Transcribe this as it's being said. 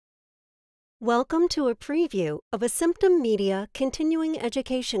Welcome to a preview of a Symptom Media continuing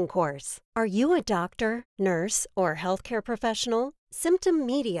education course. Are you a doctor, nurse, or healthcare professional? Symptom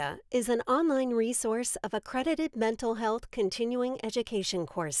Media is an online resource of accredited mental health continuing education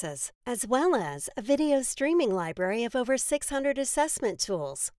courses, as well as a video streaming library of over 600 assessment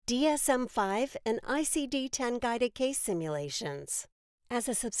tools, DSM-5 and ICD-10 guided case simulations. As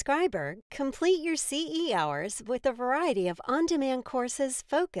a subscriber, complete your CE hours with a variety of on-demand courses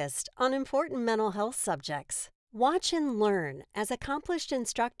focused on important mental health subjects. Watch and learn as accomplished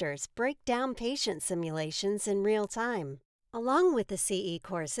instructors break down patient simulations in real time. Along with the CE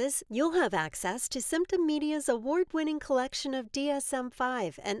courses, you'll have access to Symptom Media's award-winning collection of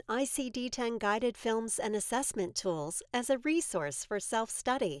DSM-5 and ICD-10 guided films and assessment tools as a resource for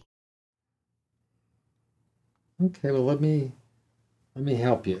self-study. Okay, well, let me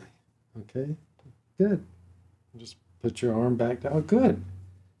help you. Okay, good. Just put your arm back down. Oh, good.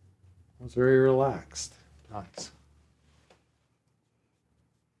 I was very relaxed. Nice.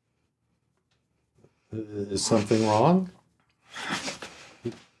 Is something wrong?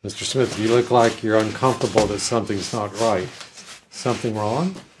 Mr. Smith, you look like you're uncomfortable that something's not right. Something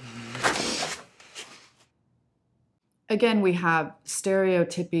wrong? Again, we have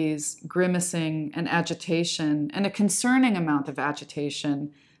stereotypies, grimacing, and agitation, and a concerning amount of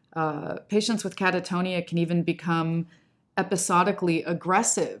agitation. Patients with catatonia can even become episodically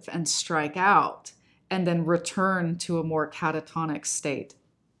aggressive and strike out, and then return to a more catatonic state.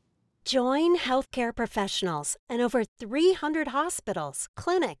 Join healthcare professionals and over 300 hospitals,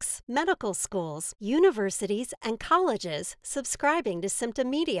 clinics, medical schools, universities, and colleges subscribing to Symptom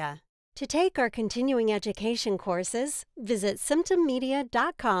Media. To take our continuing education courses, visit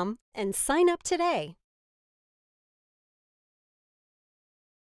symptommedia.com and sign up today.